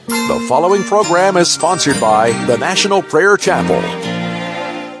The following program is sponsored by the National Prayer Chapel.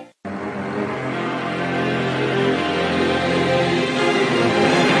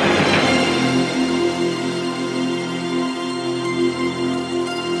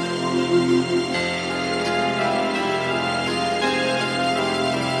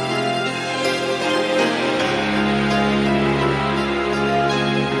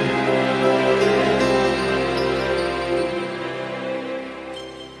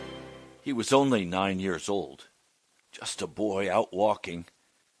 He was only 9 years old, just a boy out walking,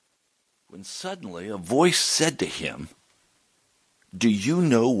 when suddenly a voice said to him, "Do you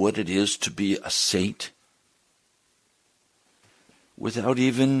know what it is to be a saint?" Without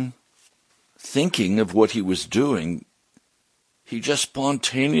even thinking of what he was doing, he just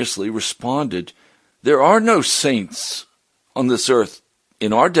spontaneously responded, "There are no saints on this earth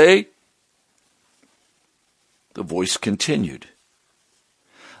in our day." The voice continued,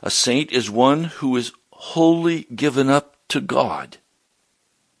 "A saint is one who is wholly given up to God."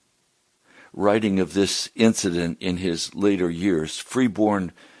 Writing of this incident in his later years,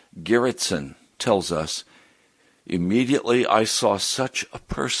 Freeborn Garrettson tells us, "Immediately I saw such a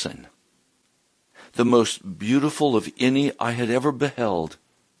person, the most beautiful of any I had ever beheld.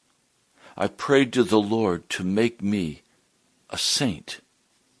 I prayed to the Lord to make me a saint."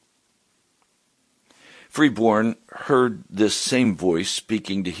 Freeborn heard this same voice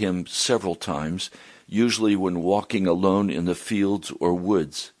speaking to him several times, usually when walking alone in the fields or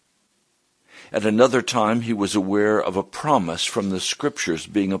woods. At another time, he was aware of a promise from the Scriptures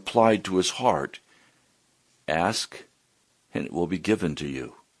being applied to his heart. "Ask, and it will be given to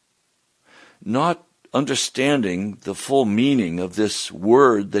you." Not understanding the full meaning of this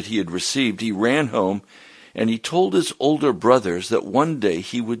word that he had received, he ran home and he told his older brothers that one day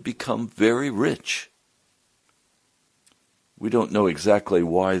he would become very rich. We don't know exactly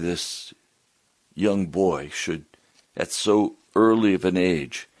why this young boy should, at so early of an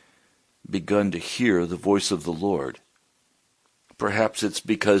age, begun to hear the voice of the Lord. Perhaps it's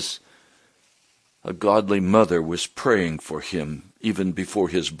because a godly mother was praying for him even before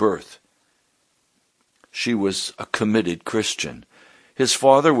his birth. She was a committed Christian. His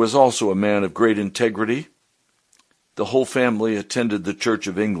father was also a man of great integrity. The whole family attended the Church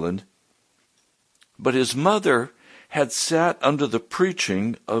of England. But his mother had sat under the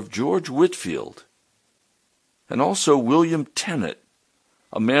preaching of George Whitfield and also William Tennant,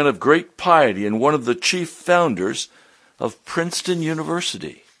 a man of great piety and one of the chief founders of Princeton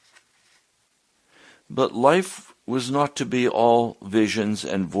University. But life was not to be all visions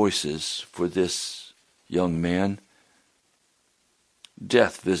and voices for this young man.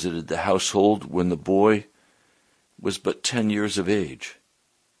 Death visited the household when the boy was but 10 years of age.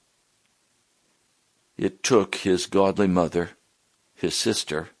 It took his godly mother, his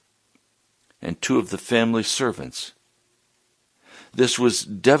sister, and 2 of the family servants. This was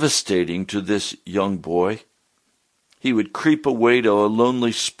devastating to this young boy. He would creep away to a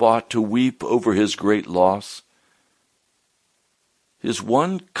lonely spot to weep over his great loss. His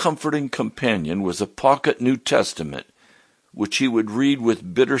one comforting companion was a pocket New Testament, which he would read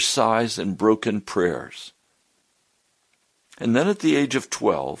with bitter sighs and broken prayers. And then at the age of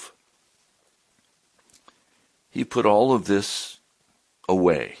 12, he put all of this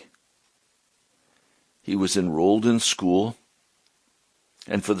away. He was enrolled in school,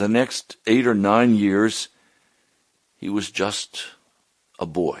 and for the next 8 or 9 years, he was just a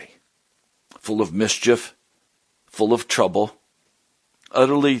boy, full of mischief, full of trouble,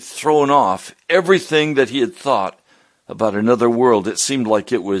 utterly thrown off everything that he had thought about another world. It seemed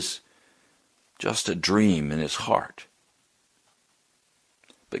like it was just a dream in his heart.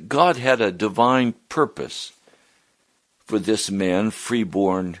 But God had a divine purpose for this man,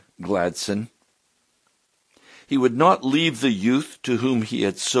 Freeborn Garrettson. He would not leave the youth to whom he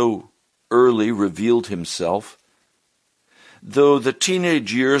had so early revealed himself. Though the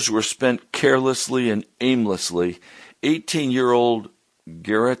teenage years were spent carelessly and aimlessly, 18-year-old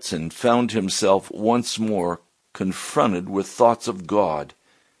Garrettson found himself once more confronted with thoughts of God,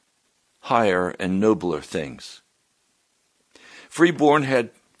 higher and nobler things. Freeborn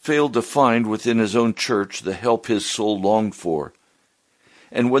had failed to find within his own church the help his soul longed for.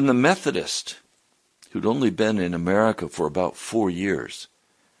 And when the Methodists, who'd only been in America for about 4 years,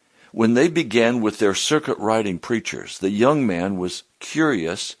 when they began with their circuit-riding preachers, the young man was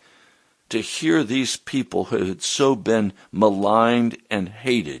curious to hear these people who had so been maligned and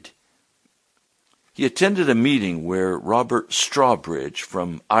hated. He attended a meeting where Robert Strawbridge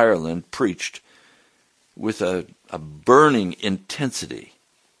from Ireland preached with a burning intensity.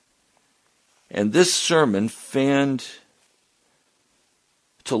 And this sermon fanned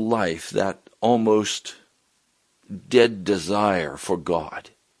to life that almost dead desire for God.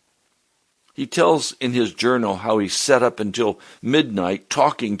 He tells in his journal how he sat up until midnight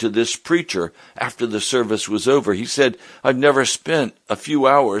talking to this preacher after the service was over. He said, "I've never spent a few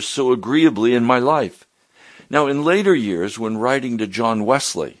hours so agreeably in my life." Now, in later years, when writing to John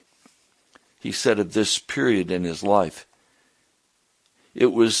Wesley, he said of this period in his life,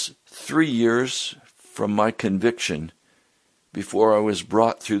 "It was 3 years from my conviction before I was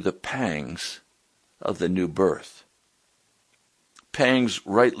brought through the pangs of the new birth." Pangs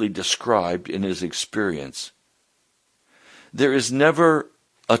rightly described in his experience. There is never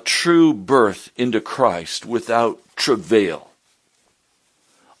a true birth into Christ without travail.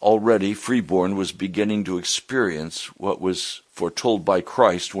 Already Freeborn was beginning to experience what was foretold by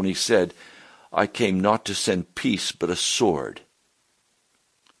Christ when he said, "I came not to send peace but a sword."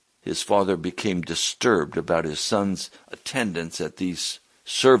 His father became disturbed about his son's attendance at these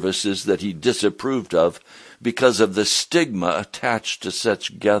services that he disapproved of because of the stigma attached to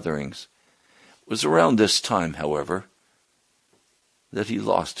such gatherings. It was around this time, however, that he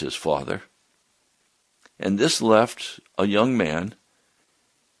lost his father. And this left a young man,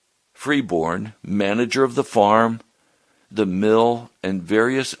 Freeborn, manager of the farm, the mill, and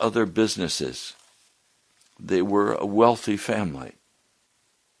various other businesses. They were a wealthy family.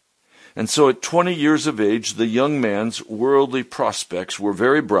 And so at 20 years of age, the young man's worldly prospects were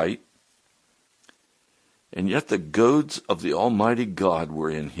very bright, and yet the goads of the Almighty God were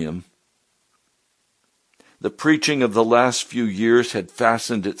in him. The preaching of the last few years had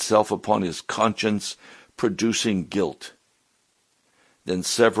fastened itself upon his conscience, producing guilt. Then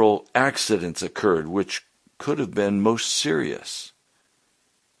several accidents occurred, which could have been most serious.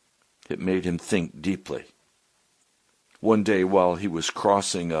 It made him think deeply. One day, while he was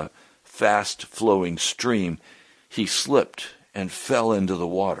crossing a fast-flowing stream, he slipped and fell into the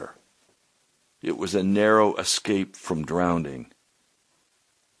water. It was a narrow escape from drowning.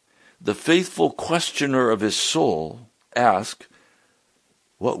 The faithful questioner of his soul asked,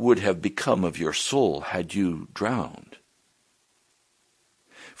 "What would have become of your soul had you drowned?"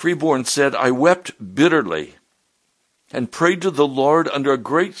 Freeborn said, "I wept bitterly and prayed to the Lord under a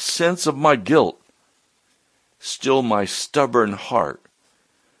great sense of my guilt. Still my stubborn heart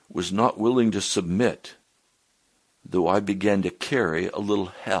was not willing to submit, though I began to carry a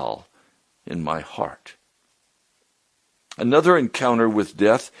little hell in my heart." Another encounter with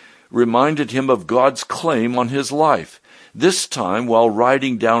death reminded him of God's claim on his life. This time, while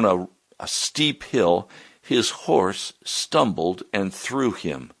riding down a steep hill, his horse stumbled and threw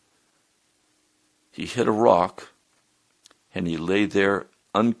him. He hit a rock, and he lay there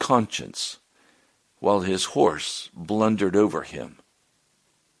unconscious, while his horse blundered over him.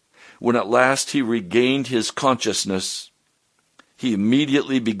 When at last he regained his consciousness, he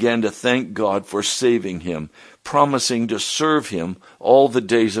immediately began to thank God for saving him, promising to serve him all the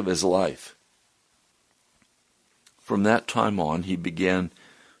days of his life. From that time on, he began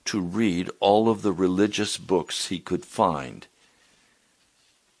to read all of the religious books he could find.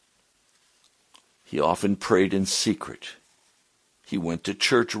 He often prayed in secret. He went to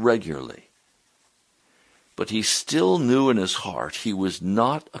church regularly. But he still knew in his heart he was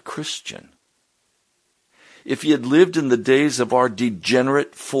not a Christian. If he had lived in the days of our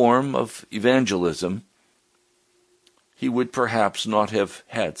degenerate form of evangelism, he would perhaps not have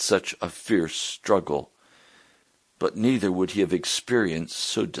had such a fierce struggle, but neither would he have experienced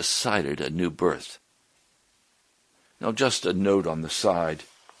so decided a new birth. Now, just a note on the side.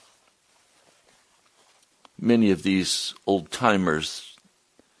 Many of these old-timers,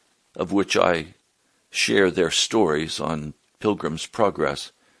 of which I share their stories on Pilgrim's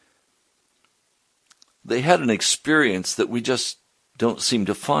Progress, they had an experience that we just don't seem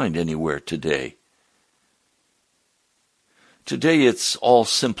to find anywhere today. Today it's all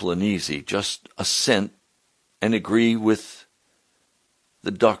simple and easy. Just assent and agree with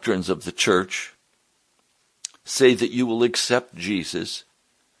the doctrines of the church. Say that you will accept Jesus,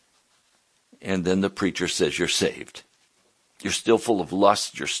 and then the preacher says you're saved. You're still full of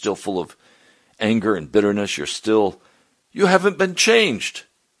lust. You're still full of anger and bitterness. You haven't been changed.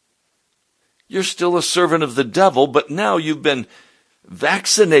 You're still a servant of the devil, but now you've been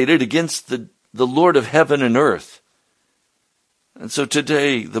vaccinated against the Lord of heaven and earth. And so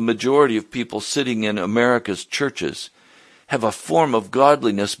today, the majority of people sitting in America's churches have a form of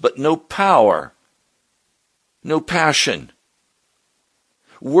godliness, but no power, no passion,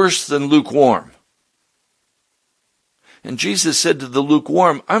 worse than lukewarm. And Jesus said to the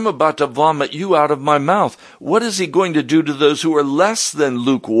lukewarm, "I'm about to vomit you out of my mouth." What is he going to do to those who are less than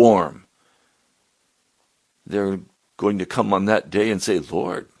lukewarm? They're going to come on that day and say,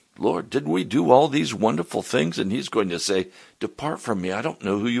 Lord, Lord, didn't we do all these wonderful things? And he's going to say, depart from me, I don't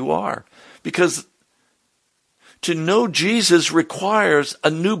know who you are. Because to know Jesus requires a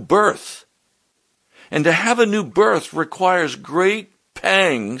new birth. And to have a new birth requires great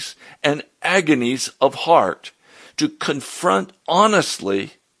pangs and agonies of heart to confront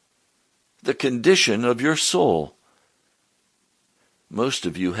honestly the condition of your soul. Most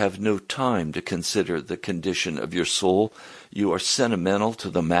of you have no time to consider the condition of your soul. You are sentimental to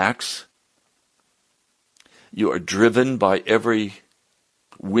the max. You are driven by every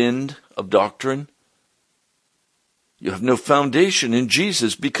wind of doctrine. You have no foundation in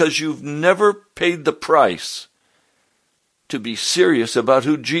Jesus because you've never paid the price to be serious about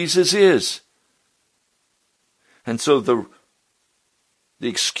who Jesus is. And so the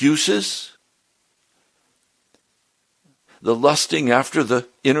excuses, the lusting after the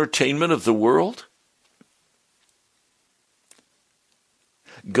entertainment of the world,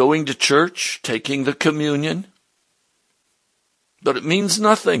 going to church, taking the communion, but it means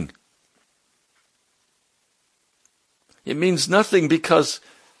nothing. It means nothing because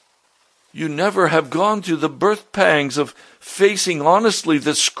you never have gone through the birth pangs of facing honestly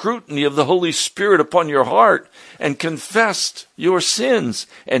the scrutiny of the Holy Spirit upon your heart and confessed your sins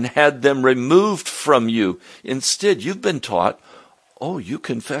and had them removed from you. Instead, you've been taught, oh, you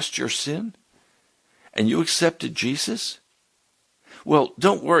confessed your sin and you accepted Jesus? Well,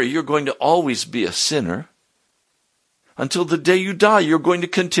 don't worry, you're going to always be a sinner. Until the day you die, you're going to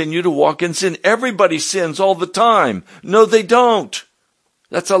continue to walk in sin. Everybody sins all the time. No, they don't.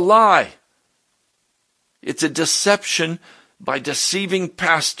 That's a lie. It's a deception by deceiving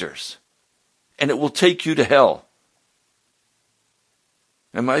pastors, and it will take you to hell.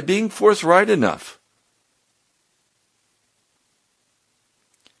 Am I being forthright enough?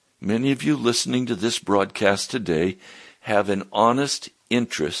 Many of you listening to this broadcast today have an honest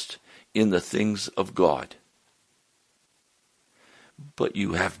interest in the things of God. But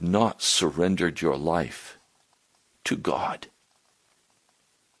you have not surrendered your life to God.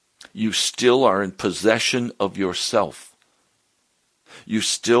 You still are in possession of yourself. You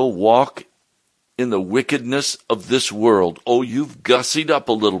still walk in the wickedness of this world. Oh, you've gussied up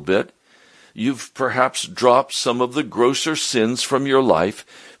a little bit. You've perhaps dropped some of the grosser sins from your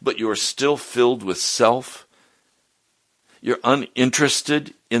life, but you're still filled with self. You're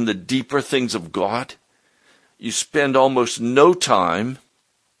uninterested in the deeper things of God. You spend almost no time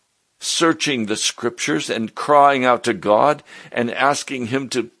searching the scriptures and crying out to God and asking him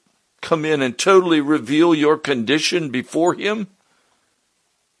to come in and totally reveal your condition before him.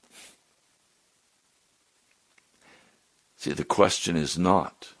 See, the question is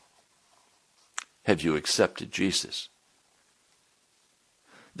not, have you accepted Jesus?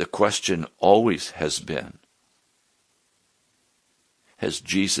 The question always has been, has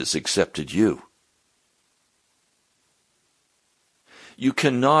Jesus accepted you? You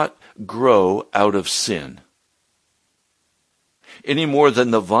cannot grow out of sin. Any more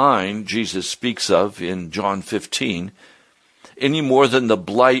than the vine Jesus speaks of in John 15, any more than the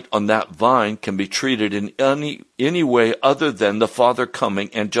blight on that vine can be treated in any way other than the Father coming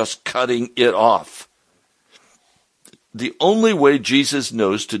and just cutting it off. The only way Jesus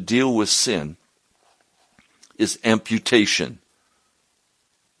knows to deal with sin is amputation.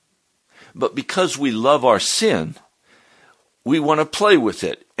 But because we love our sin, we want to play with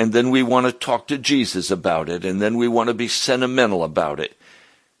it, and then we want to talk to Jesus about it, and then we want to be sentimental about it.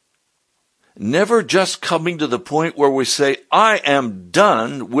 Never just coming to the point where we say, I am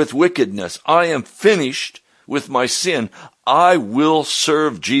done with wickedness. I am finished with my sin. I will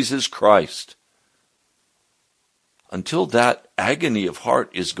serve Jesus Christ. Until that agony of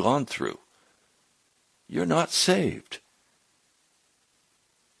heart is gone through, you're not saved.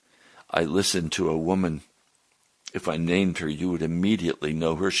 I listened to a woman. If I named her, you would immediately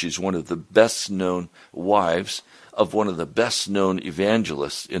know her. She's one of the best-known wives of one of the best-known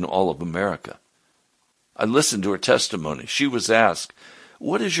evangelists in all of America. I listened to her testimony. She was asked,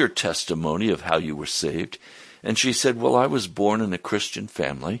 what is your testimony of how you were saved? And she said, well, I was born in a Christian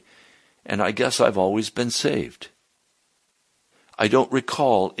family, and I guess I've always been saved. I don't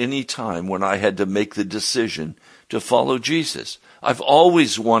recall any time when I had to make the decision to follow Jesus. I've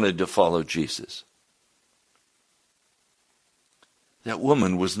always wanted to follow Jesus. That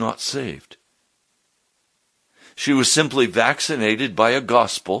woman was not saved. She was simply vaccinated by a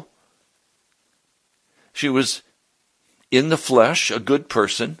gospel. She was in the flesh, a good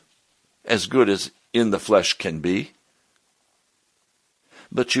person, as good as in the flesh can be.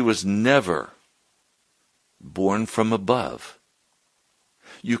 But she was never born from above.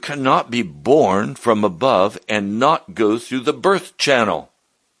 You cannot be born from above and not go through the birth channel.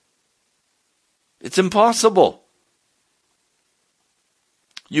 It's impossible.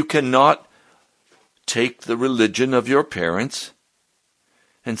 You cannot take the religion of your parents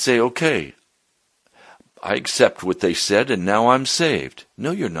and say, okay, I accept what they said and now I'm saved.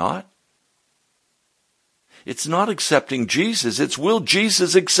 No, you're not. It's not accepting Jesus. It's will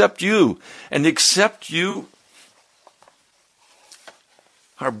Jesus accept you? And except you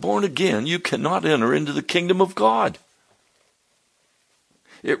are born again, you cannot enter into the kingdom of God.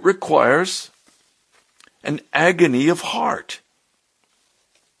 It requires an agony of heart.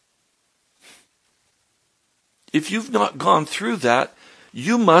 If you've not gone through that,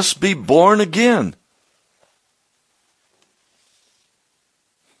 you must be born again.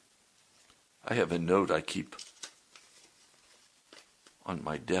 I have a note I keep on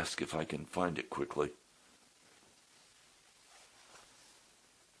my desk if I can find it quickly.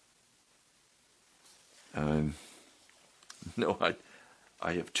 No,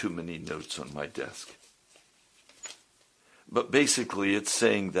 I have too many notes on my desk. But basically it's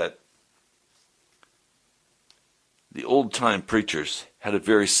saying that the old-time preachers had a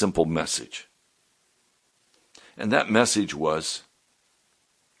very simple message. And that message was,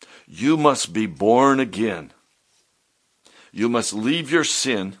 you must be born again. You must leave your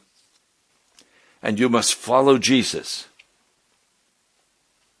sin and you must follow Jesus.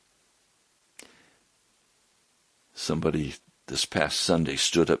 Somebody this past Sunday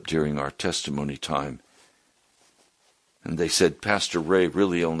stood up during our testimony time and they said, Pastor Ray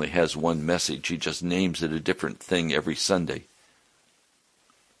really only has one message. He just names it a different thing every Sunday.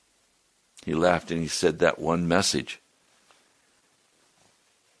 He laughed and he said that one message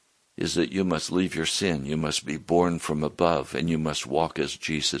is that you must leave your sin, you must be born from above, and you must walk as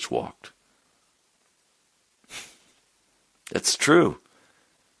Jesus walked. That's true.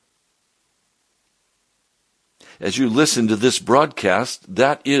 As you listen to this broadcast,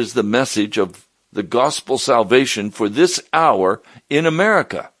 that is the message of the gospel salvation for this hour in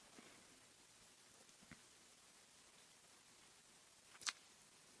America.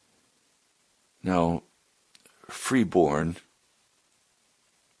 Now, Freeborn,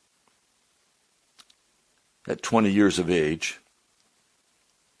 at 20 years of age,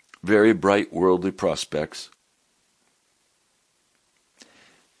 very bright worldly prospects.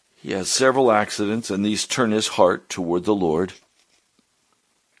 He has several accidents, and these turn his heart toward the Lord,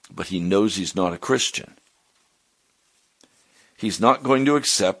 but he knows he's not a Christian. He's not going to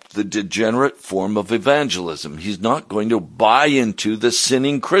accept the degenerate form of evangelism. He's not going to buy into the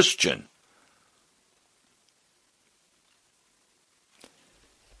sinning Christian.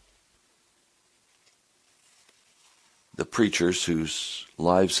 The preachers whose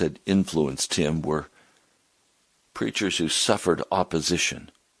lives had influenced him were preachers who suffered opposition.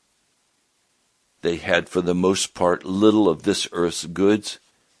 They had, for the most part, little of this earth's goods,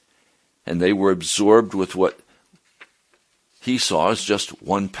 and they were absorbed with what he saw as just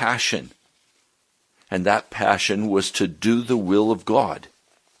one passion. And that passion was to do the will of God.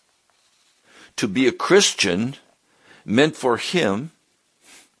 To be a Christian meant for him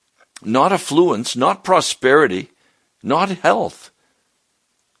not affluence, not prosperity, not health,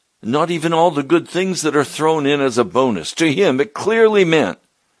 not even all the good things that are thrown in as a bonus. To him, it clearly meant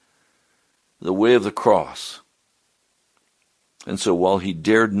the way of the cross. And so while he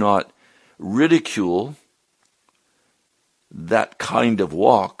dared not ridicule that kind of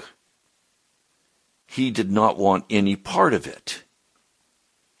walk, he did not want any part of it.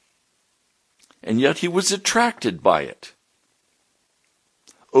 And yet he was attracted by it.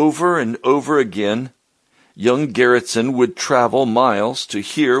 Over and over again, young Garrettson would travel miles to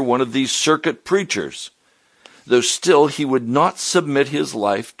hear one of these circuit preachers, though still he would not submit his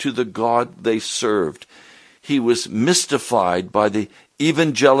life to the God they served. He was mystified by the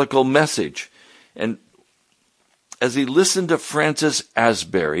evangelical message. And as he listened to Francis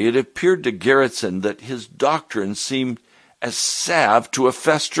Asbury, it appeared to Garrettson that his doctrine seemed as salve to a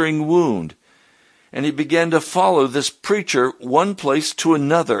festering wound. And he began to follow this preacher one place to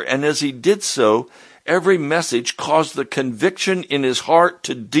another. And as he did so, every message caused the conviction in his heart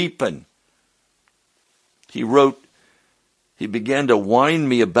to deepen. He wrote, he began to wind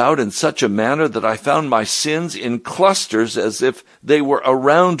me about in such a manner that I found my sins in clusters as if they were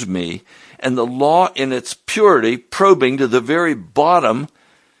around me, and the law in its purity probing to the very bottom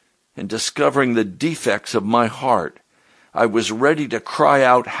and discovering the defects of my heart. I was ready to cry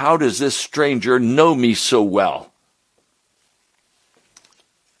out, how does this stranger know me so well?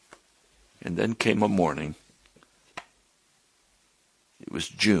 And then came a morning. It was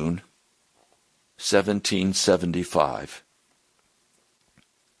June 1775.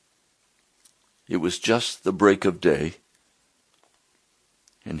 It was just the break of day,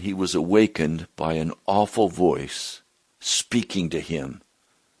 and he was awakened by an awful voice speaking to him.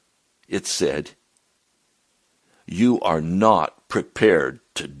 It said, "You are not prepared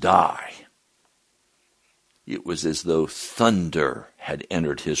to die." It was as though thunder had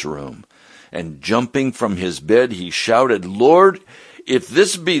entered his room, and jumping from his bed, he shouted, "Lord, if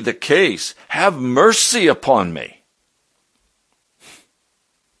this be the case, have mercy upon me."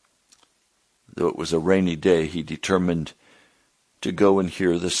 Though it was a rainy day, he determined to go and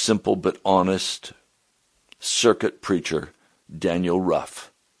hear the simple but honest circuit preacher, Daniel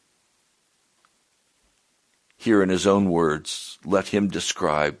Ruff. Here in his own words, let him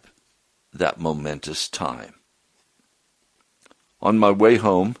describe that momentous time. On my way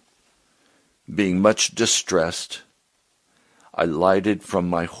home, being much distressed, I lighted from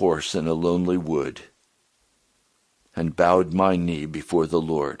my horse in a lonely wood and bowed my knee before the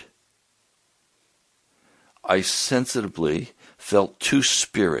Lord. I sensitively felt two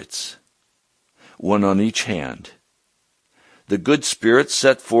spirits, one on each hand. The good spirit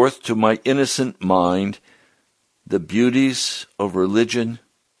set forth to my innocent mind the beauties of religion,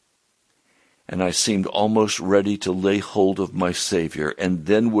 and I seemed almost ready to lay hold of my Savior, and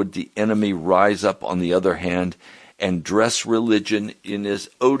then would the enemy rise up on the other hand and dress religion in as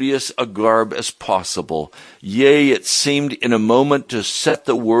odious a garb as possible. Yea, it seemed in a moment to set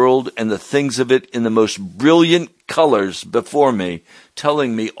the world and the things of it in the most brilliant colors before me,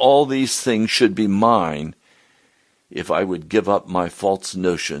 telling me all these things should be mine if I would give up my false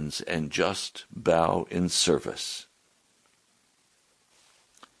notions and just bow in service.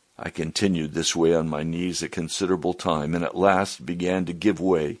 I continued this way on my knees a considerable time, and at last began to give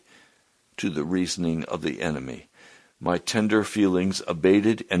way to the reasoning of the enemy. My tender feelings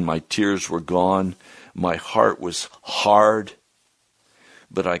abated, and my tears were gone. My heart was hard,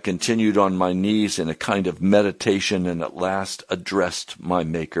 but I continued on my knees in a kind of meditation, and at last addressed my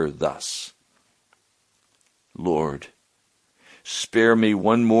Maker thus: Lord, spare me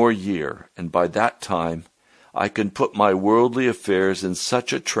one more year, and by that time I can put my worldly affairs in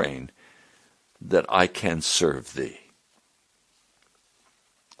such a train that I can serve thee.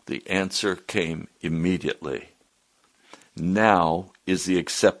 The answer came immediately. Now is the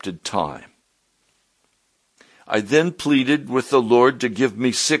accepted time. I then pleaded with the Lord to give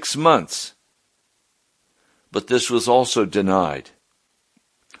me 6 months, but this was also denied.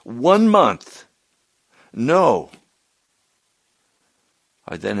 1 month? No.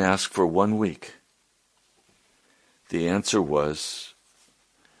 I then asked for 1 week. The answer was,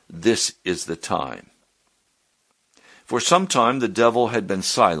 this is the time. For some time the devil had been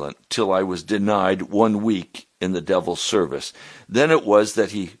silent till I was denied 1 week in the devil's service. Then it was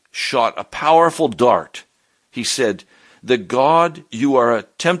that he shot a powerful dart. He said, "The God you are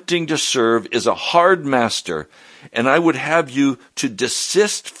attempting to serve is a hard master, and I would have you to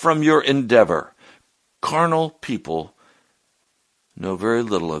desist from your endeavor." Carnal people know very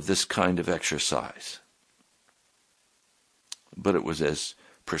little of this kind of exercise. But it was as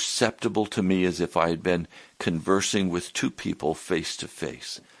perceptible to me as if I had been conversing with two people face to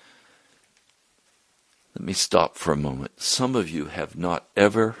face. Let me stop for a moment. Some of you have not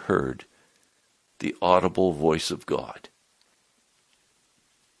ever heard the audible voice of God.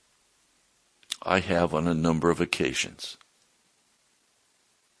 I have on a number of occasions.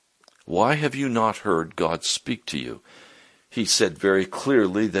 Why have you not heard God speak to you? He said very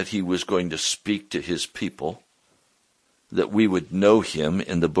clearly that he was going to speak to his people, that we would know him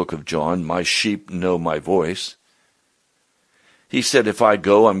in the book of John. My sheep know my voice. He said, if I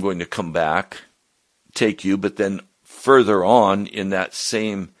go, I'm going to come back, take you. But then further on in that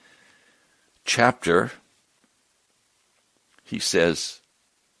same chapter, he says,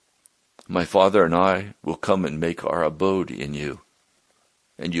 my Father and I will come and make our abode in you,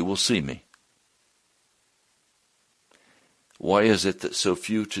 and you will see me. Why is it that so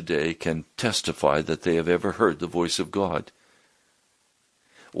few today can testify that they have ever heard the voice of God?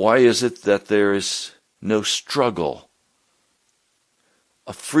 Why is it that there is no struggle,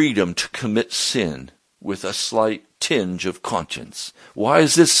 a freedom to commit sin with a slight tinge of conscience? Why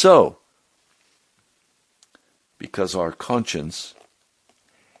is this so? Because our conscience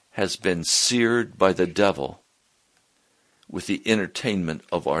has been seared by the devil with the entertainment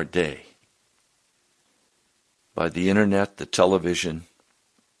of our day. By the internet, the television,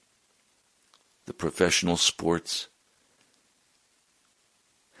 the professional sports,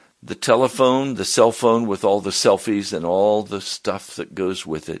 the telephone, the cell phone with all the selfies and all the stuff that goes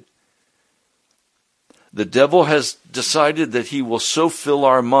with it, The devil has decided that he will so fill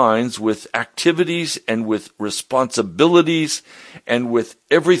our minds with activities and with responsibilities and with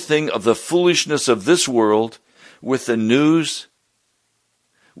everything of the foolishness of this world, with the news,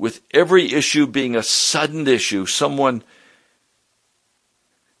 with every issue being a sudden issue. Someone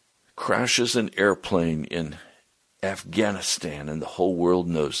crashes an airplane in Afghanistan and the whole world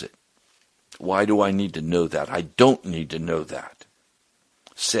knows it. Why do I need to know that? I don't need to know that.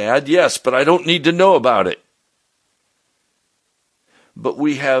 Sad, yes, but I don't need to know about it. But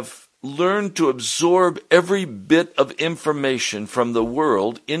we have learned to absorb every bit of information from the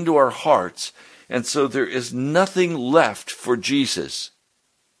world into our hearts, and so there is nothing left for Jesus.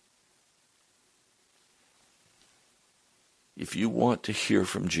 If you want to hear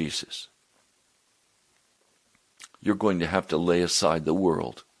from Jesus, you're going to have to lay aside the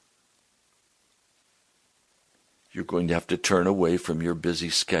world. You're going to have to turn away from your busy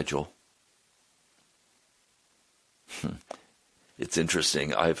schedule. It's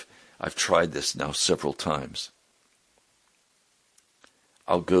interesting. I've tried this now several times.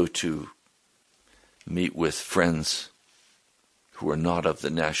 I'll go to meet with friends who are not of the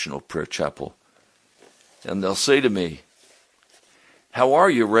National Prayer Chapel, and they'll say to me, "How are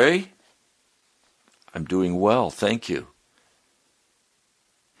you, Ray?" "I'm doing well, thank you."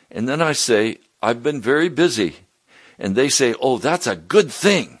 And then I say, "I've been very busy." And they say, "Oh, that's a good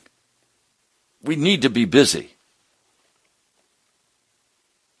thing. We need to be busy."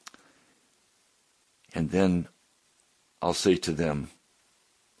 And then I'll say to them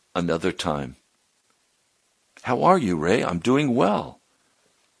another time, "How are you, Ray?" "I'm doing well."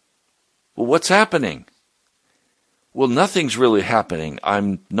 "Well, what's happening?" "Well, nothing's really happening.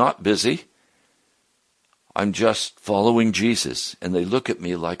 I'm not busy. I'm just following Jesus." And they look at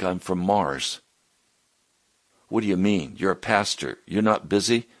me like I'm from Mars. "What do you mean? You're a pastor. You're not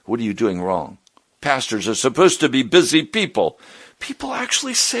busy? What are you doing wrong?" Pastors are supposed to be busy people. People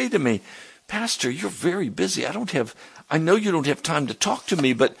actually say to me, "Pastor, you're very busy. I know you don't have time to talk to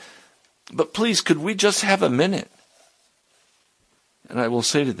me, but please, could we just have a minute?" And I will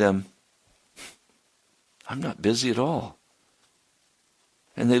say to them, "I'm not busy at all."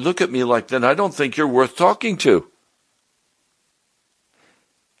 And they look at me like, "Then I don't think you're worth talking to."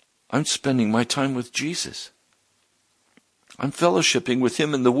 I'm spending my time with Jesus. I'm fellowshipping with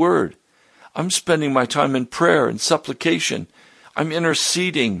him in the Word. I'm spending my time in prayer and supplication. I'm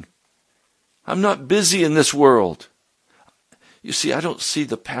interceding. I'm not busy in this world. You see, I don't see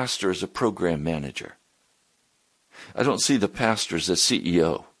the pastor as a program manager. I don't see the pastor as a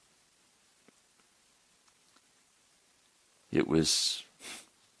CEO. It was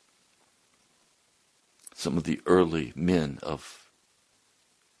some of the early men of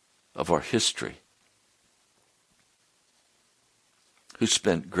our history who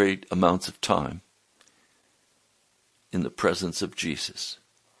spent great amounts of time in the presence of Jesus.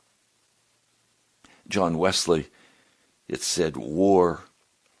 John Wesley, it said, wore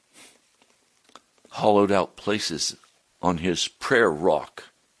hollowed out places on his prayer rock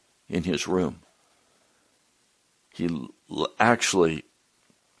in his room. He actually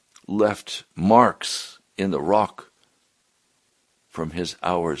left marks in the rock from his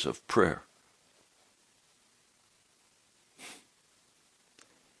hours of prayer.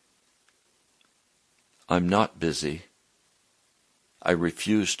 I'm not busy. I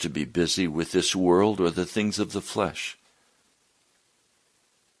refuse to be busy with this world or the things of the flesh.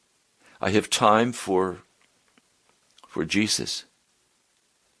 I have time for Jesus.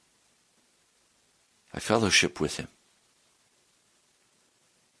 I fellowship with him.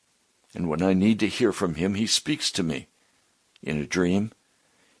 And when I need to hear from him, he speaks to me in a dream,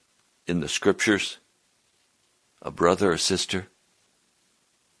 in the scriptures, a brother or sister,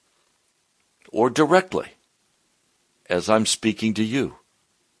 or directly, as I'm speaking to you.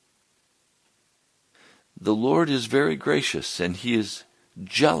 The Lord is very gracious, and he is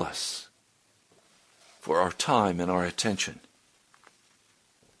jealous for our time and our attention.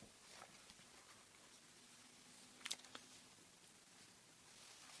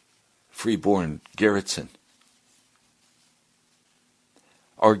 Freeborn Garrettson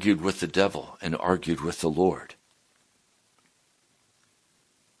argued with the devil and argued with the Lord.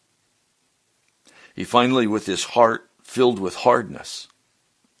 He finally, with his heart filled with hardness,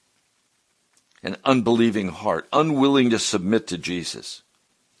 an unbelieving heart, unwilling to submit to Jesus,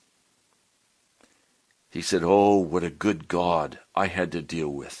 he said, "Oh, what a good God I had to deal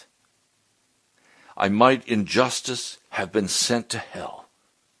with. I might in justice have been sent to hell.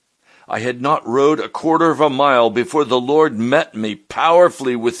 I had not rode a quarter of a mile before the Lord met me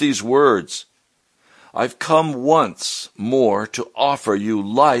powerfully with these words, 'I've come once more to offer you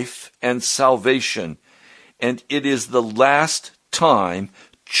life and salvation, and it is the last time.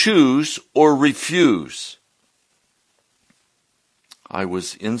 Choose or refuse. I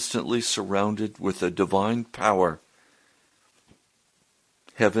was instantly surrounded with a divine power.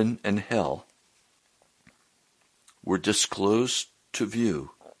 Heaven and hell were disclosed to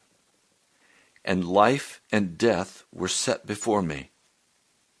view, and life and death were set before me.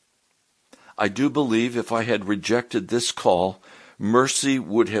 I do believe if I had rejected this call, mercy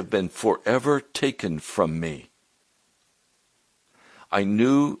would have been forever taken from me. I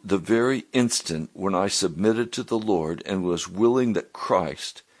knew the very instant when I submitted to the Lord and was willing that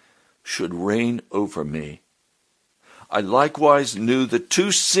Christ should reign over me. I likewise knew the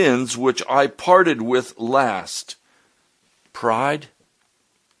two sins which I parted with last, pride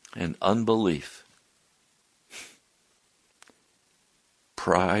and unbelief.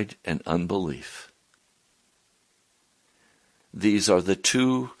 Pride and unbelief. These are the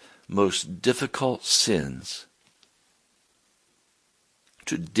two most difficult sins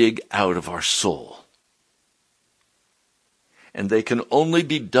to dig out of our soul. And they can only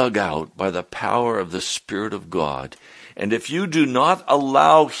be dug out by the power of the Spirit of God. And if you do not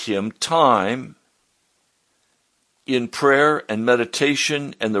allow Him time in prayer and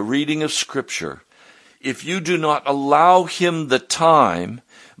meditation and the reading of Scripture, if you do not allow Him the time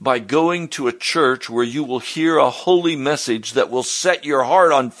by going to a church where you will hear a holy message that will set your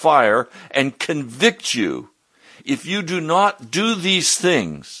heart on fire and convict you, if you do not do these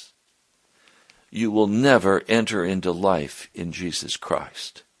things, you will never enter into life in Jesus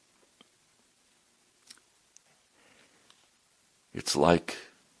Christ. It's like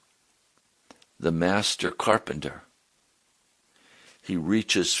the master carpenter. He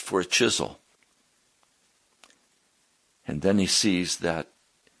reaches for a chisel, and then he sees that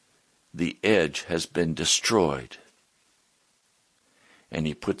the edge has been destroyed, and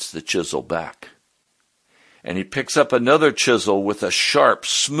he puts the chisel back. And he picks up another chisel with a sharp,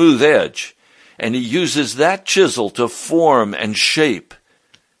 smooth edge, and he uses that chisel to form and shape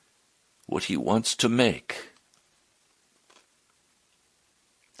what he wants to make.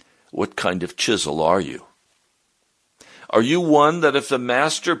 What kind of chisel are you? Are you one that if the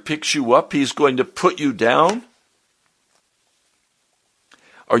master picks you up, he's going to put you down?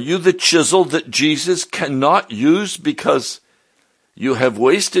 Are you the chisel that Jesus cannot use because you have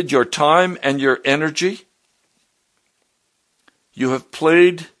wasted your time and your energy? You have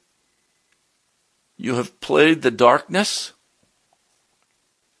played the darkness?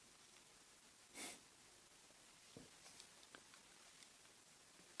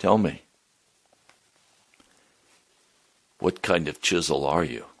 Tell me, what kind of chisel are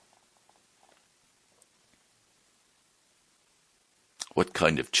you? What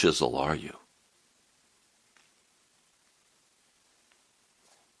kind of chisel are you?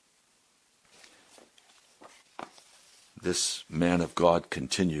 This man of God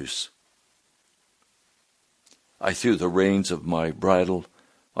continues. I threw the reins of my bridle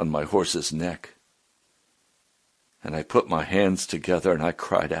on my horse's neck, and I put my hands together and I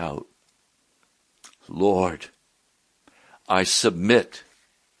cried out, Lord, I submit.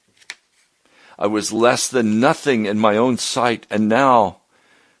 I was less than nothing in my own sight, and now,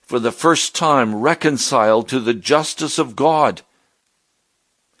 for the first time, reconciled to the justice of God.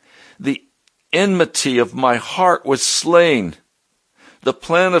 The enmity of my heart was slain. The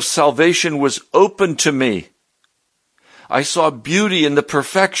plan of salvation was open to me. I saw beauty in the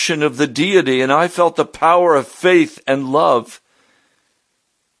perfection of the deity, and I felt the power of faith and love.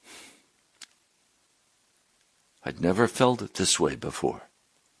 I'd never felt it this way before.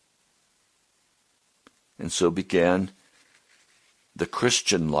 And so began the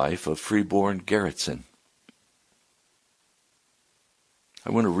Christian life of Freeborn Garrettson. I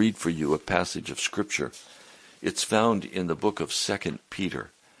want to read for you a passage of Scripture. It's found in the book of 2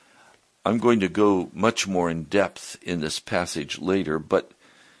 Peter. I'm going to go much more in depth in this passage later, but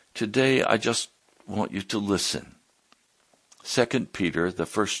today I just want you to listen. 2 Peter, the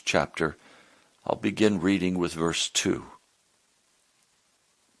first chapter, I'll begin reading with verse 2.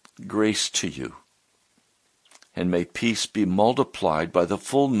 Grace to you, and may peace be multiplied by the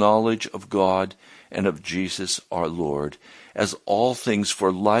full knowledge of God and of Jesus our Lord, as all things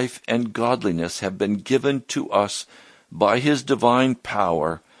for life and godliness have been given to us by His divine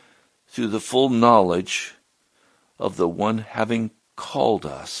power, through the full knowledge of the one having called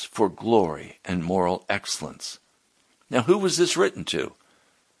us for glory and moral excellence. Now, who was this written to?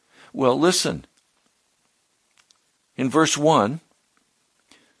 Well, listen. In verse 1,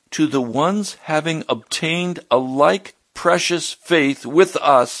 to the ones having obtained a like precious faith with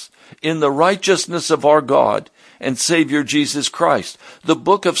us in the righteousness of our God and Savior Jesus Christ. The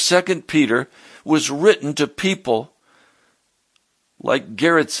book of 2 Peter was written to people like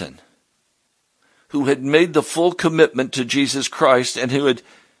Garrettson, who had made the full commitment to Jesus Christ and who had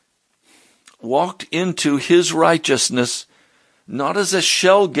walked into his righteousness not as a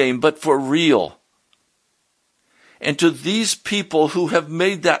shell game, but for real. And to these people who have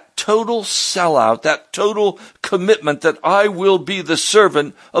made that total sellout, that total commitment that I will be the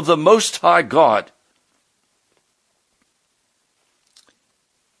servant of the Most High God,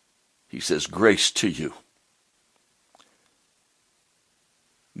 he says, grace to you.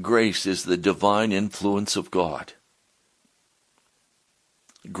 Grace is the divine influence of God.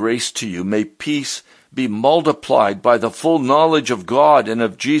 Grace to you. May peace be multiplied by the full knowledge of God and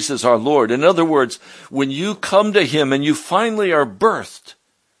of Jesus our Lord. In other words, when you come to him and you finally are birthed,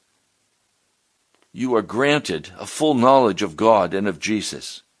 you are granted a full knowledge of God and of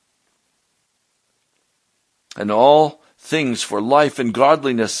Jesus. And all things for life and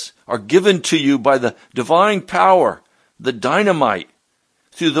godliness are given to you by the divine power, the dynamite,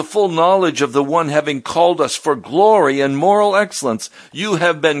 through the full knowledge of the one having called us for glory and moral excellence. You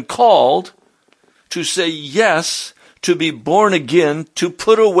have been called to say yes, to be born again, to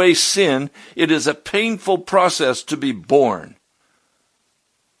put away sin. It is a painful process to be born.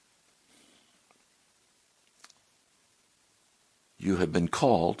 You have been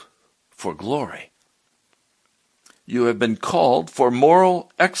called for glory. You have been called for moral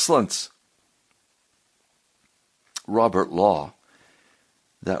excellence. Robert Law,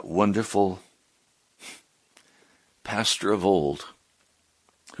 that wonderful pastor of old,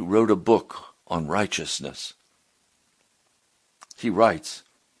 who wrote a book on righteousness. He writes,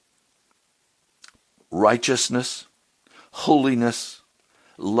 righteousness, holiness,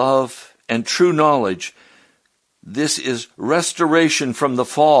 love, and true knowledge, this is restoration from the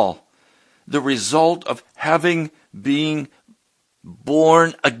fall, the result of being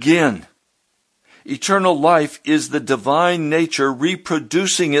born again. Eternal life is the divine nature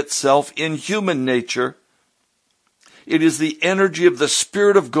reproducing itself in human nature. It is the energy of the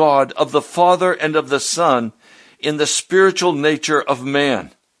Spirit of God, of the Father and of the Son, in the spiritual nature of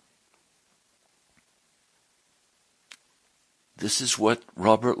man. This is what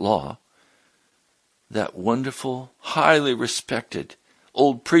Robert Law, that wonderful, highly respected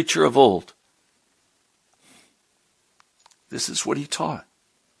old preacher of old, this is what he taught.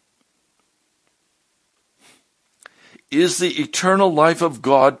 Is the eternal life of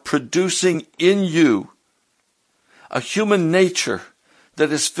God producing in you a human nature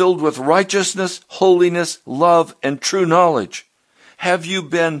that is filled with righteousness, holiness, love, and true knowledge? Have you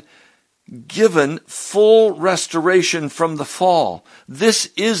been given full restoration from the fall?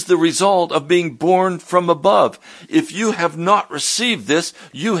 This is the result of being born from above. If you have not received this,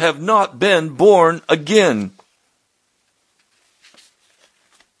 you have not been born again.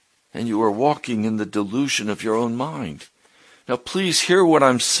 And you are walking in the delusion of your own mind. Now please hear what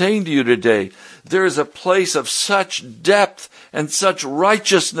I'm saying to you today. There is a place of such depth and such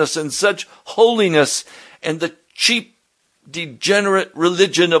righteousness and such holiness, and the cheap, degenerate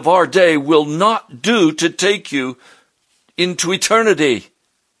religion of our day will not do to take you into eternity.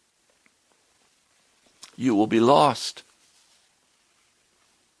 You will be lost.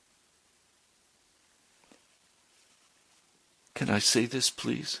 Can I say this,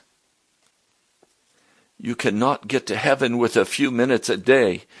 please? You cannot get to heaven with a few minutes a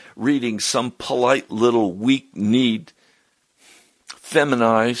day reading some polite little weak-kneed,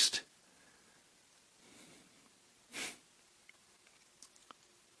 feminized,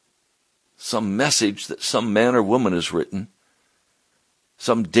 some message that some man or woman has written,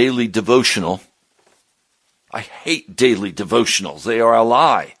 some daily devotional. I hate daily devotionals. They are a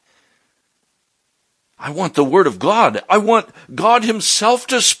lie. I want the Word of God. I want God Himself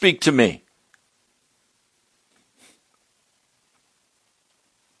to speak to me.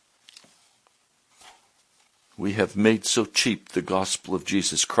 We have made so cheap the gospel of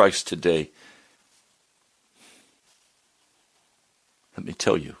Jesus Christ today. Let me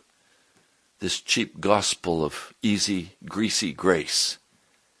tell you, this cheap gospel of easy, greasy grace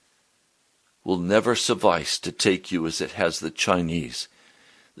will never suffice to take you as it has the Chinese.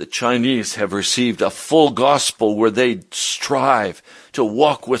 The Chinese have received a full gospel where they strive to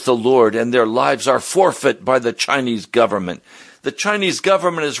walk with the Lord, and their lives are forfeit by the Chinese government. The Chinese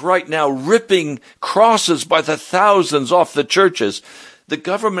government is right now ripping crosses by the thousands off the churches. The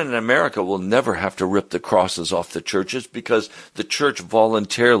government in America will never have to rip the crosses off the churches because the church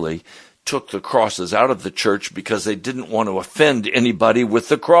voluntarily took the crosses out of the church because they didn't want to offend anybody with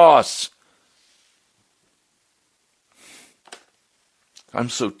the cross. I'm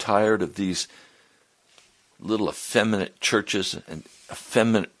so tired of these little effeminate churches and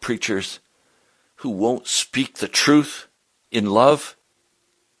effeminate preachers who won't speak the truth in love.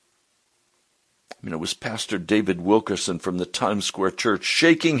 It was Pastor David Wilkerson from the Times Square Church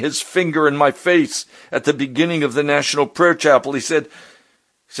shaking his finger in my face at the beginning of the National Prayer Chapel. He said,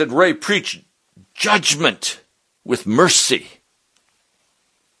 Ray, preach judgment with mercy.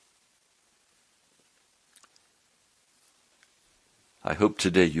 I hope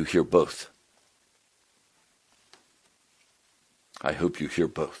today you hear both. I hope you hear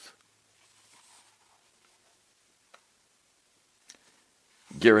both.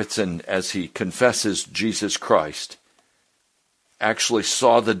 Garrettson, as he confesses Jesus Christ, actually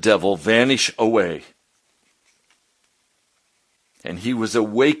saw the devil vanish away. And he was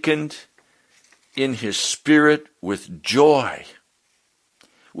awakened in his spirit with joy,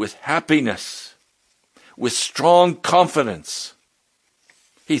 with happiness, with strong confidence.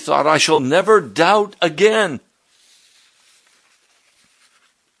 He thought, I shall never doubt again.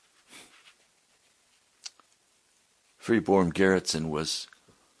 Freeborn Garrettson was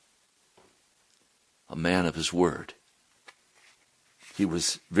a man of his word. He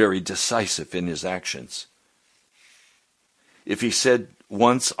was very decisive in his actions. If he said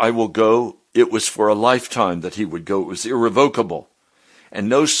once, I will go, it was for a lifetime that he would go. It was irrevocable. And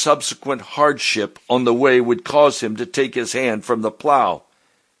no subsequent hardship on the way would cause him to take his hand from the plow.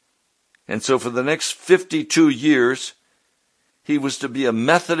 And so for the next 52 years, he was to be a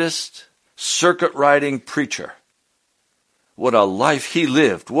Methodist circuit-riding preacher. What a life he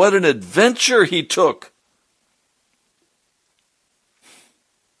lived. What an adventure he took.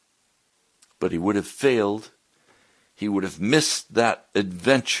 But he would have failed. He would have missed that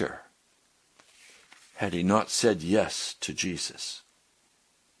adventure had he not said yes to Jesus.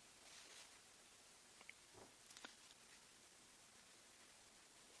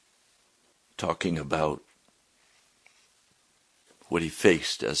 Talking about what he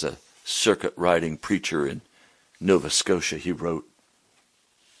faced as a circuit-riding preacher in Nova Scotia, he wrote,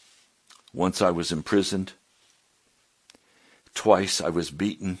 once I was imprisoned. Twice I was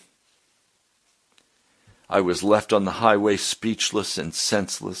beaten. I was left on the highway speechless and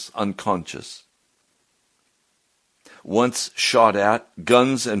senseless, unconscious. Once shot at,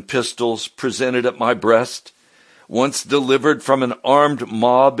 guns and pistols presented at my breast. Once delivered from an armed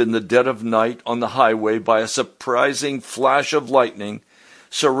mob in the dead of night on the highway by a surprising flash of lightning,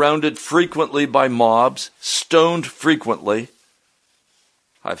 surrounded frequently by mobs, stoned frequently.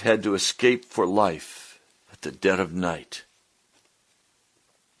 I've had to escape for life at the dead of night.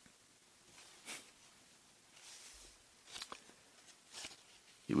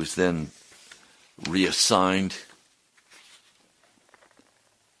 He was then reassigned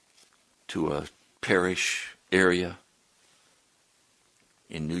to a parish area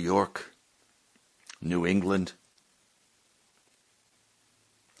in New York, New England.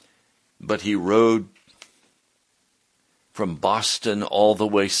 But he rode from Boston all the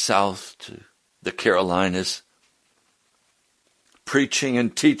way south to the Carolinas, preaching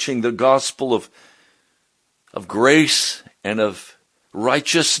and teaching the gospel of grace and of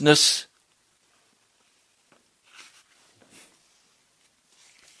righteousness.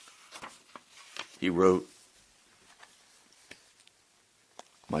 He wrote,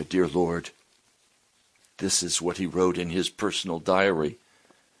 my dear Lord, this is what he wrote in his personal diary.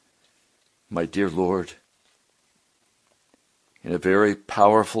 My dear Lord, in a very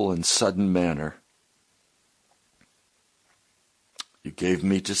powerful and sudden manner, you gave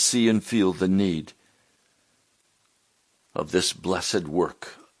me to see and feel the need of this blessed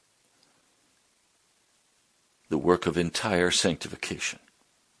work, the work of entire sanctification.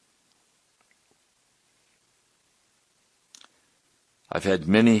 I've had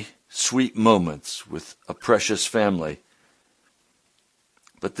many sweet moments with a precious family,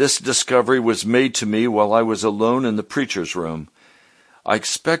 but this discovery was made to me while I was alone in the preacher's room. I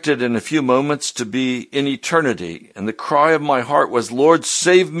expected in a few moments to be in eternity, and the cry of my heart was, Lord,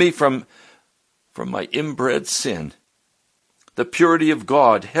 save me from my inbred sin. The purity of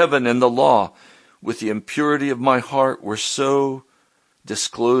God, heaven, and the law, with the impurity of my heart, were so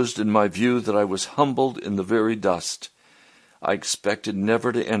disclosed in my view that I was humbled in the very dust. I expected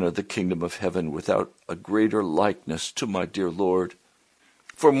never to enter the kingdom of heaven without a greater likeness to my dear Lord.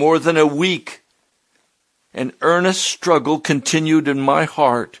 For more than a week, an earnest struggle continued in my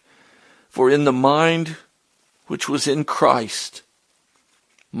heart, for in the mind which was in Christ,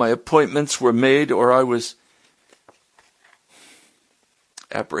 my appointments were made, or I was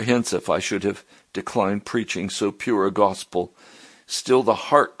apprehensive I should have declined preaching so pure a gospel. Still the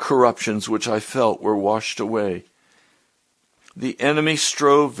heart corruptions which I felt were washed away. The enemy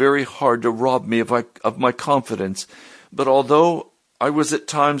strove very hard to rob me of my confidence, but although I was at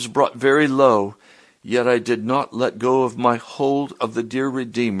times brought very low, yet I did not let go of my hold of the dear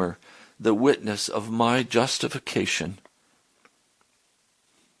Redeemer, the witness of my justification.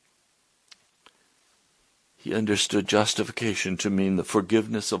 He understood justification to mean the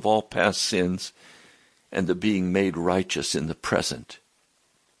forgiveness of all past sins and the being made righteous in the present.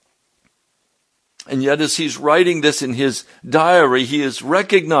 And yet as he's writing this in his diary, he is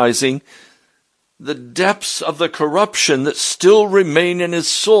recognizing the depths of the corruption that still remain in his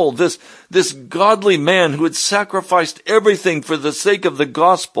soul. This godly man who had sacrificed everything for the sake of the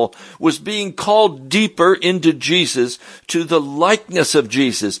gospel was being called deeper into Jesus, to the likeness of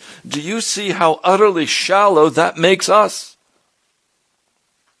Jesus. Do you see how utterly shallow that makes us?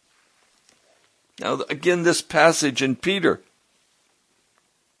 Now again, this passage in Peter.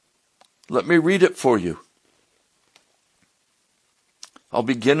 Let me read it for you. I'll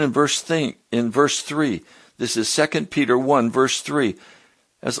begin in verse 3. This is 2 Peter 1, verse 3.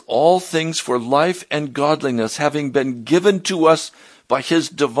 As all things for life and godliness having been given to us by his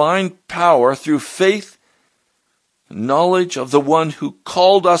divine power through faith, knowledge of the one who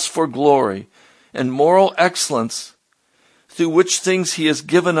called us for glory and moral excellence, through which things he has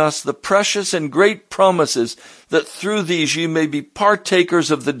given us the precious and great promises, that through these ye may be partakers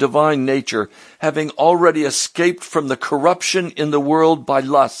of the divine nature, having already escaped from the corruption in the world by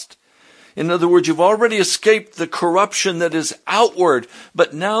lust. In other words, you've already escaped the corruption that is outward,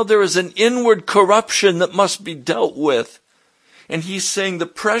 but now there is an inward corruption that must be dealt with. And he's saying the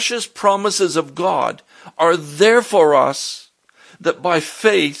precious promises of God are there for us, that by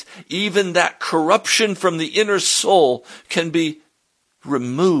faith, even that corruption from the inner soul can be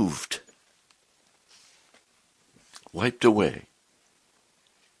removed, wiped away,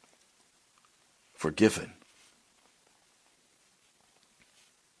 forgiven.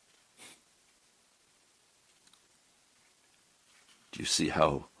 Do you see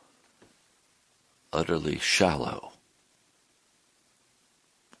how utterly shallow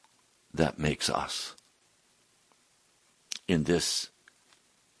that makes us in this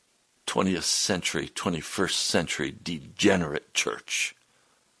 20th century, 21st century degenerate church?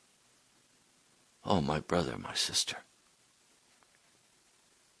 Oh, my brother, my sister,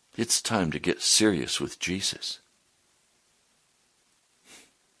 it's time to get serious with Jesus.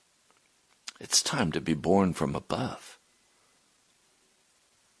 It's time to be born from above.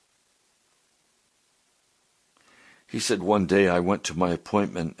 He said, one day I went to my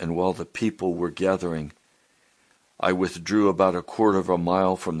appointment, and while the people were gathering, I withdrew about a quarter of a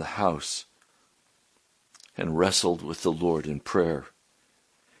mile from the house and wrestled with the Lord in prayer,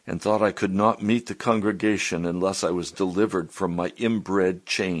 and thought I could not meet the congregation unless I was delivered from my inbred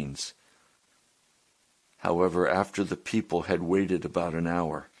chains. However, after the people had waited about an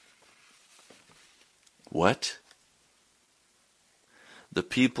hour. What? The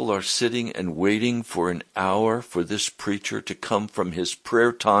people are sitting and waiting for an hour for this preacher to come from his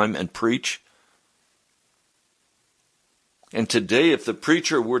prayer time and preach? And today, if the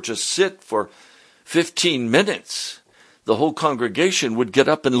preacher were to sit for 15 minutes, the whole congregation would get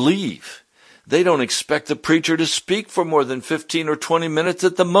up and leave. They don't expect the preacher to speak for more than 15 or 20 minutes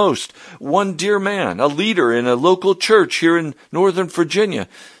at the most. One dear man, a leader in a local church here in Northern Virginia,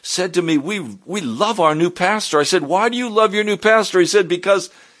 said to me, we love our new pastor. I said, why do you love your new pastor? He said, because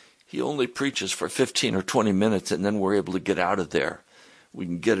he only preaches for 15 or 20 minutes, and then we're able to get out of there. We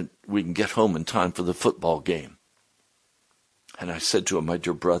can get home in time for the football game. And I said to him, my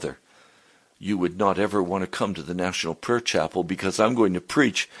dear brother, you would not ever want to come to the National Prayer Chapel, because I'm going to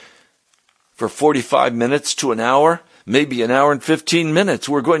preach for 45 minutes to an hour, maybe an hour and 15 minutes.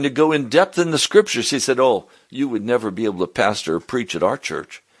 We're going to go in depth in the scriptures. He said, oh, you would never be able to pastor or preach at our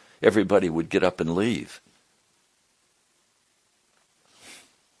church. Everybody would get up and leave.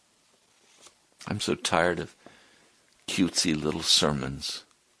 I'm so tired of cutesy little sermons.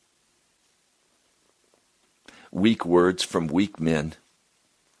 Weak words from weak men.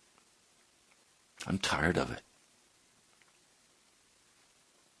 I'm tired of it.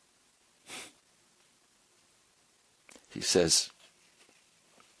 He says,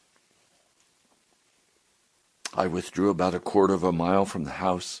 I withdrew about a quarter of a mile from the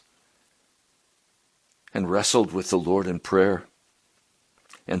house and wrestled with the Lord in prayer,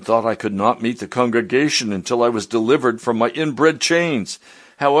 and thought I could not meet the congregation until I was delivered from my inbred chains.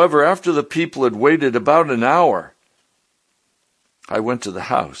 However, after the people had waited about an hour, I went to the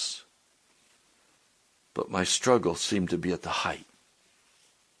house, but my struggle seemed to be at the height.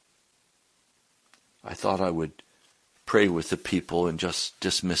 I thought I would pray with the people and just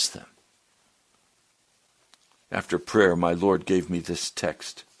dismiss them. After prayer, my Lord gave me this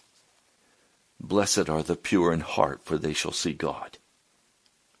text. Blessed are the pure in heart, for they shall see God.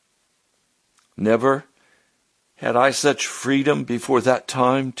 Never had I such freedom before that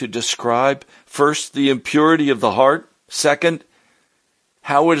time to describe, first, the impurity of the heart, second,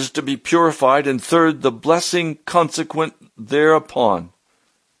 how it is to be purified, and third, the blessing consequent thereupon,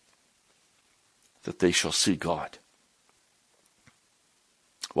 that they shall see God.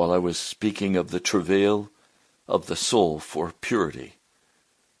 While I was speaking of the travail of the soul for purity,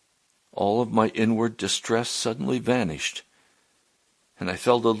 all of my inward distress suddenly vanished, and I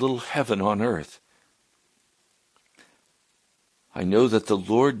felt a little heaven on earth. I know that the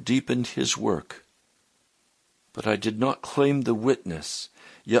Lord deepened his work, but I did not claim the witness,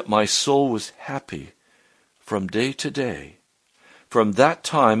 yet my soul was happy from day to day. From that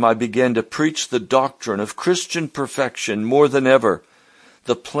time I began to preach the doctrine of Christian perfection more than ever.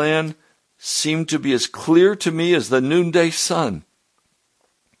 The plan seemed to be as clear to me as the noonday sun,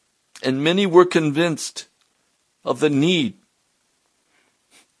 and many were convinced of the need.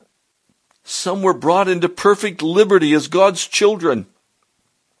 Some were brought into perfect liberty as God's children.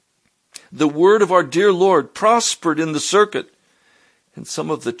 The word of our dear Lord prospered in the circuit, and some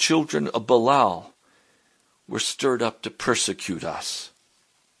of the children of Belial were stirred up to persecute us.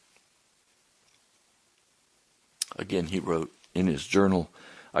 Again, he wrote in his journal,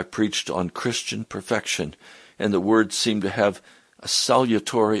 I preached on Christian perfection, and the word seemed to have a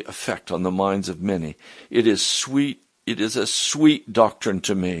salutary effect on the minds of many. It is sweet. It is a sweet doctrine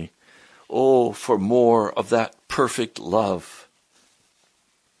to me. Oh, for more of that perfect love.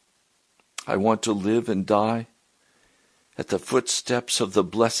 I want to live and die at the footsteps of the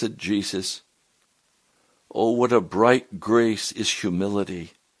blessed Jesus. Oh, what a bright grace is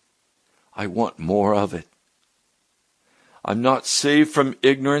humility. I want more of it. I'm not saved from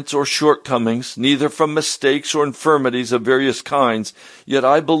ignorance or shortcomings, neither from mistakes or infirmities of various kinds, yet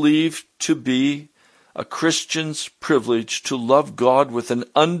I believe to be a Christian's privilege to love God with an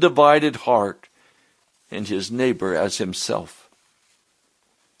undivided heart and his neighbor as himself.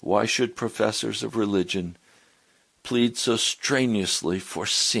 Why should professors of religion plead so strenuously for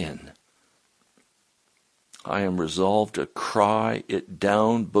sin? I am resolved to cry it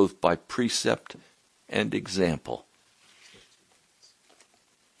down both by precept and example.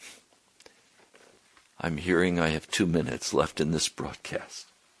 I'm hearing I have 2 minutes left in this broadcast.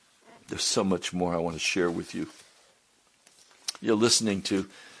 There's so much more I want to share with you. You're listening to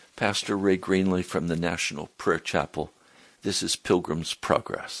Pastor Ray Greenley from the National Prayer Chapel. This is Pilgrim's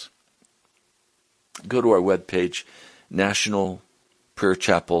Progress. Go to our webpage,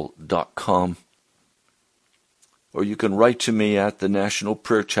 nationalprayerchapel.com, or you can write to me at the National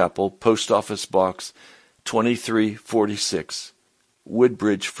Prayer Chapel, Post Office Box 2346,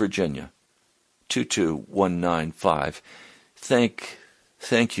 Woodbridge, Virginia, 22195. Thank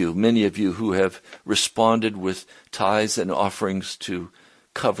you, many of you who have responded with tithes and offerings to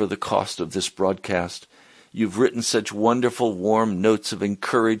cover the cost of this broadcast. You've written such wonderful, warm notes of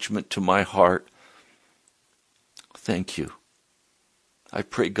encouragement to my heart. Thank you. I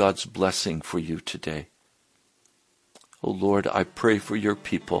pray God's blessing for you today. Oh Lord, I pray for your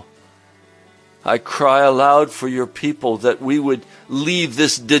people. I cry aloud for your people that we would leave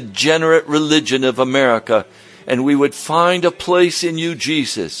this degenerate religion of America and we would find a place in you,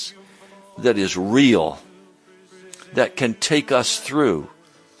 Jesus, that is real, that can take us through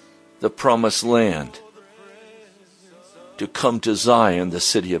the promised land to come to Zion, the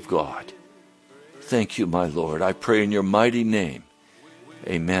city of God. Thank you, my Lord. I pray in your mighty name.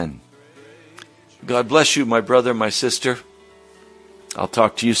 Amen. God bless you, my brother, my sister. I'll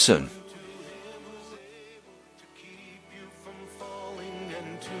talk to you soon.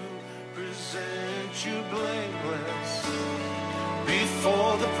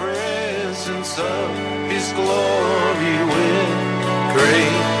 Before the presence of His glory.